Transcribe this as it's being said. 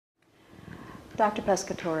Dr.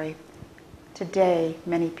 Pescatore, today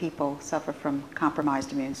many people suffer from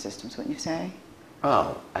compromised immune systems, wouldn't you say?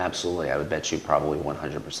 Oh, absolutely. I would bet you probably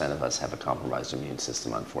 100% of us have a compromised immune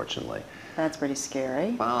system, unfortunately. That's pretty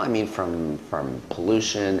scary. Well, I mean, from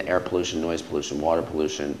pollution, air pollution, noise pollution, water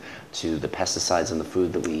pollution, to the pesticides in the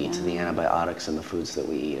food that we eat, to the antibiotics in the foods that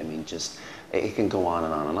we eat. I mean, just, it can go on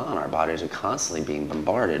and on and on. Our bodies are constantly being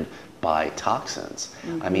bombarded by toxins.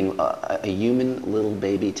 I mean, a human little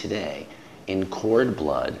baby today in cord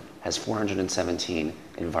blood has 417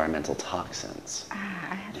 environmental toxins.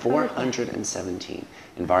 417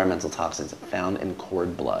 environmental toxins found in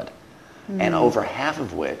cord blood, and over half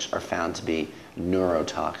of which are found to be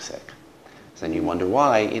neurotoxic. So then you wonder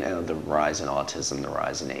why, you know, the rise in autism, the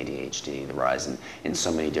rise in ADHD, the rise in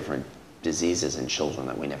so many different diseases in children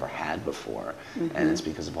that we never had before. And it's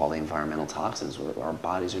because of all the environmental toxins. Our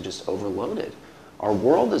bodies are just overloaded. Our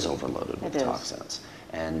world is overloaded with toxins.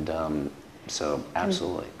 And so,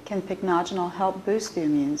 absolutely. Can Pycnogenol help boost the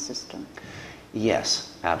immune system?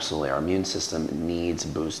 Yes, absolutely. Our immune system needs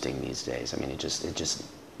boosting these days. I mean,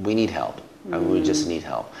 we need help. I mean, we just need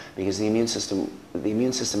help because the immune system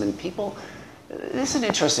and people, this is an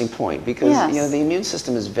interesting point because, you know, the immune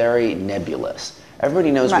system is very nebulous.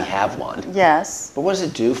 Everybody knows we have one. Yes. But what does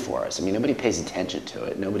it do for us? I mean, nobody pays attention to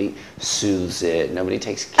it. Nobody soothes it. Nobody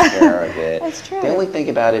takes care of it. That's true. They only think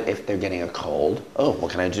about it if they're getting a cold. Oh,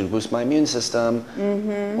 what can I do to boost my immune system?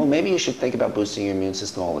 Well, maybe you should think about boosting your immune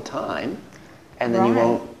system all the time, and then you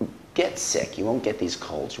won't get sick. You won't get these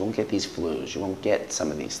colds. You won't get these flus. You won't get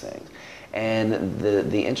some of these things. And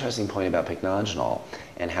the interesting point about Pycnogenol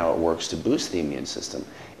and how it works to boost the immune system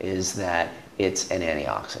is that it's an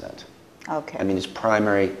antioxidant. Okay. I mean, its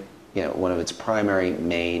primary, you know, one of its primary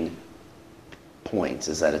main points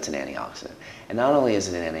is that it's an antioxidant. And not only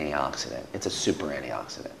is it an antioxidant, it's a super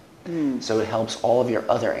antioxidant. So it helps all of your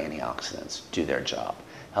other antioxidants do their job.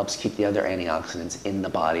 Helps keep the other antioxidants in the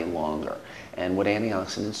body longer. And what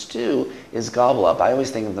antioxidants do is gobble up. I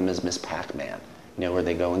always think of them as Miss Pac-Man, you know, where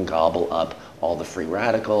they go and gobble up all the free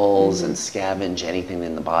radicals and scavenge anything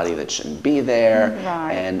in the body that shouldn't be there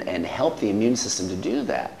and help the immune system to do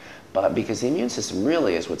that. But because the immune system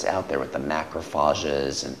really is what's out there with the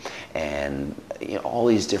macrophages and you know, all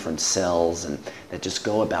these different cells and that just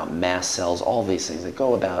go about mast cells, all these things that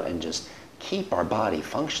go about and just keep our body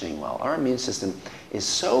functioning well. Our immune system is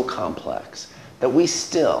so complex that we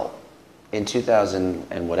still, in 2000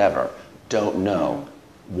 and whatever, don't know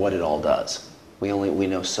what it all does. We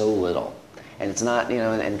know so little. And it's not, you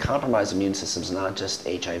know, and compromised immune system is not just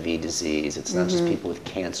HIV disease. It's not just people with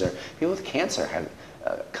cancer. People with cancer have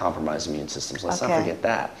compromised immune systems. Let's not forget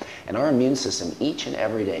that. And our immune system, each and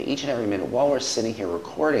every day, each and every minute, while we're sitting here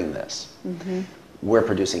recording this, we're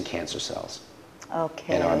producing cancer cells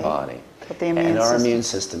in our body. And our immune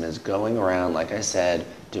system is going around, like I said,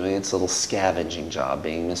 doing its little scavenging job,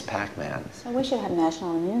 being Miss Pac-Man. So we should have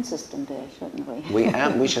National Immune System Day, shouldn't we?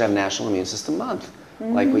 We should have National Immune System Month.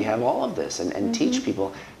 Like we have all of this, and teach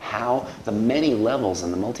people how the many levels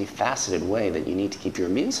and the multifaceted way that you need to keep your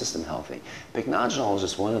immune system healthy. Pycnogenol is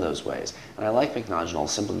just one of those ways. And I like Pycnogenol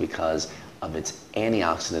simply because of its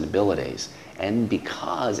antioxidant abilities and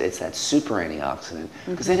because it's that super antioxidant,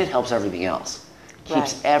 because then it helps everything else.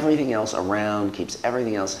 Keeps everything else around, keeps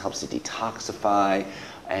everything else, helps to detoxify,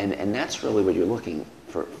 and that's really what you're looking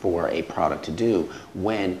for a product to do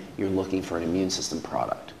when you're looking for an immune system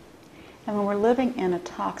product. And when we're living in a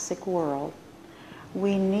toxic world,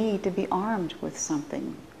 we need to be armed with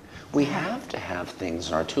something. We have to have things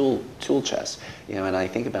in our tool chest, you know. And I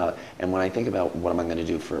think about, and when I think about what am I going to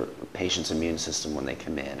do for patients' immune system when they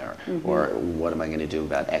come in, or what am I going to do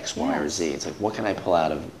about X, Y, or Z? It's like, what can I pull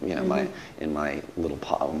out of, you know, in my little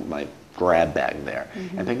my grab bag there?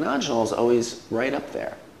 And Pycnogenol is always right up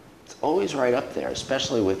there. It's always right up there,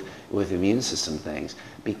 especially with immune system things,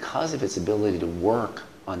 because of its ability to work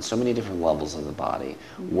on so many different levels of the body,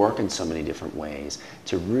 work in so many different ways,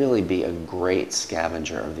 to really be a great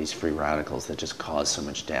scavenger of these free radicals that just cause so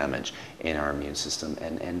much damage in our immune system.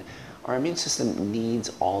 And our immune system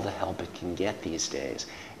needs all the help it can get these days.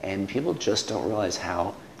 And people just don't realize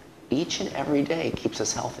how each and every day keeps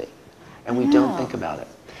us healthy. And we don't think about it.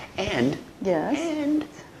 And, and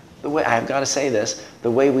the way, I've got to say this,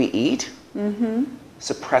 the way we eat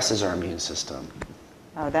suppresses our immune system.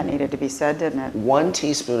 Oh, that needed to be said, didn't it? 1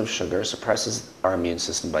 teaspoon of sugar suppresses our immune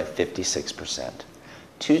system by 56%.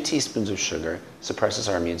 2 teaspoons of sugar suppresses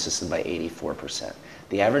our immune system by 84%.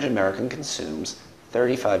 The average American consumes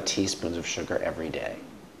 35 teaspoons of sugar every day.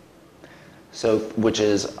 So, which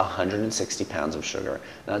is 160 pounds of sugar,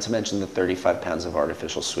 not to mention the 35 pounds of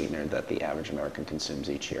artificial sweetener that the average American consumes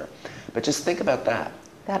each year. But just think about that.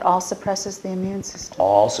 That all suppresses the immune system.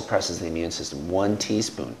 All suppresses the immune system. 1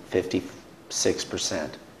 teaspoon, 56%.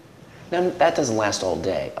 Now, that doesn't last all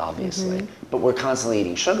day, obviously, but we're constantly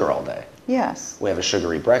eating sugar all day. Yes. We have a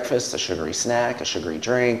sugary breakfast, a sugary snack, a sugary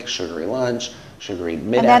drink, a sugary lunch, sugary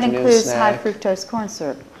And that mid-afternoon includes snack. high fructose corn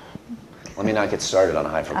syrup. Let me not get started on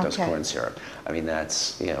high fructose Okay. corn syrup. I mean,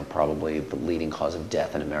 that's, you know, probably the leading cause of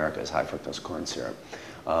death in America is high fructose corn syrup,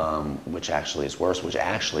 which actually is worse, which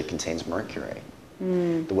actually contains mercury.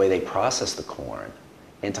 The way they process the corn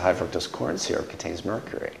into high fructose corn syrup contains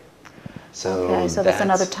mercury. Okay, so that's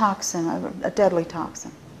another toxin, a deadly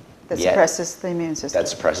toxin that suppresses the immune system. That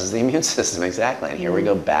suppresses the immune system, exactly. And here we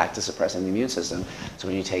go back to suppressing the immune system. So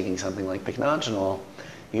when you're taking something like Pycnogenol,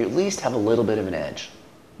 you at least have a little bit of an edge.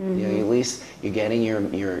 You know, at least you're getting your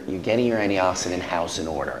antioxidant house in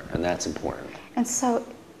order, and that's important. And so,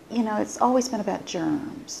 you know, it's always been about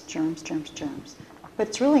germs, germs, germs, germs. But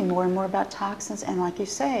it's really more and more about toxins and, like you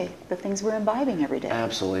say, the things we're imbibing every day.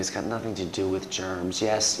 Absolutely. It's got nothing to do with germs.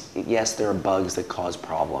 Yes, there are bugs that cause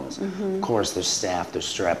problems. Of course, there's staph,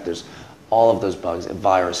 there's strep, there's all of those bugs,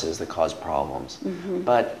 viruses that cause problems.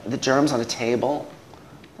 But the germs on a table,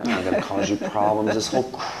 they're not going to cause you problems. This whole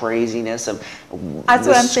craziness of That's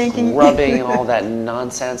what I'm thinking. scrubbing and all that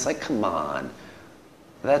nonsense, like, come on.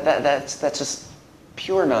 That's just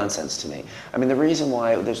pure nonsense to me. I mean, the reason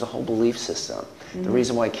why there's a whole belief system, the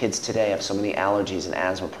reason why kids today have so many allergies and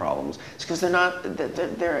asthma problems is because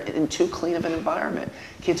they're in too clean of an environment.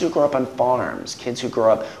 Kids who grow up on farms, kids who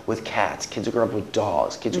grow up with cats, kids who grow up with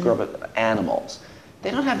dogs, kids who grow up with animals,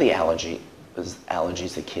 they don't have the allergies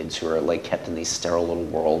that kids who are like kept in these sterile little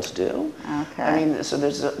worlds do. Okay. I mean, so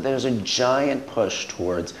there's a giant push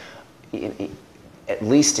towards, at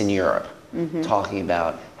least in Europe, talking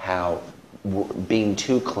about how being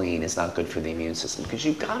too clean is not good for the immune system, because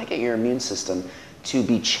you've got to get your immune system to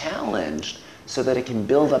be challenged so that it can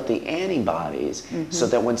build up the antibodies so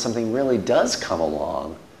that when something really does come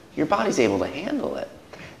along, your body's able to handle it.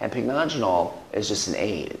 And Pycnogenol is just an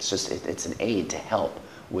aid. It's an aid to help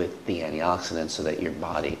with the antioxidants so that your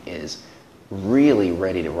body is really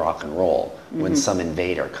ready to rock and roll when some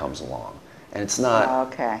invader comes along. And it's not...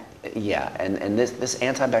 Okay. Yeah, and this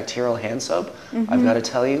antibacterial hand soap, I've got to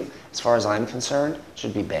tell you, as far as I'm concerned,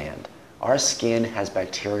 should be banned. Our skin has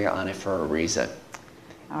bacteria on it for a reason.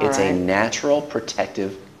 It's a natural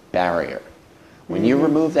protective barrier. When you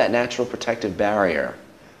remove that natural protective barrier,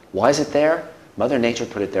 why is it there? Mother Nature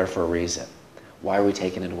put it there for a reason. Why are we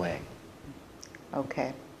taking it away?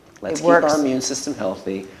 Okay. Let's keep our immune system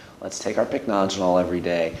healthy. Let's take our Pycnogenol every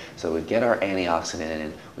day so we get our antioxidant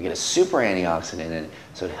in. We get a super antioxidant in,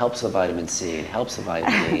 so it helps the vitamin C, it helps the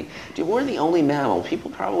vitamin E. Dude, we're the only mammal.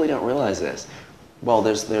 People probably don't realize this. Well,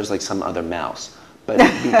 there's like some other mouse. But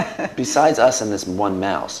besides us and this one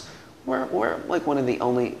mouse, we're like one of the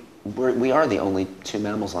only, we are the only 2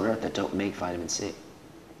 mammals on Earth that don't make vitamin C.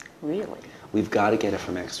 Really? We've got to get it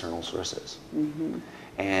from external sources.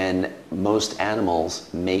 And most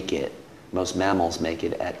mammals make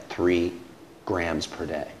it at 3 grams per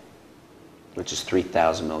day, which is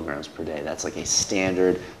 3,000 milligrams per day. That's like a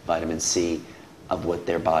standard vitamin C of what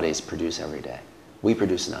their bodies produce every day. We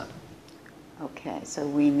produce none. Okay, so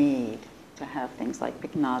we need to have things like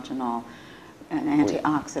Pycnogenol and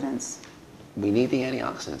antioxidants. We need the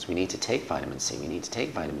antioxidants. We need to take vitamin C. We need to take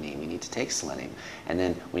vitamin E. We need to take selenium. And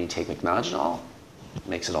then when you take Pycnogenol, it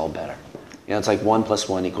makes it all better. You know, it's like 1 +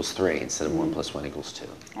 1 = 3 instead of 1 + 1 = 2.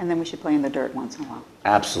 And then we should play in the dirt once in a while.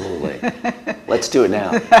 Absolutely. Let's do it now.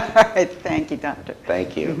 All right, thank you, Doctor.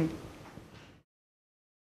 Thank you.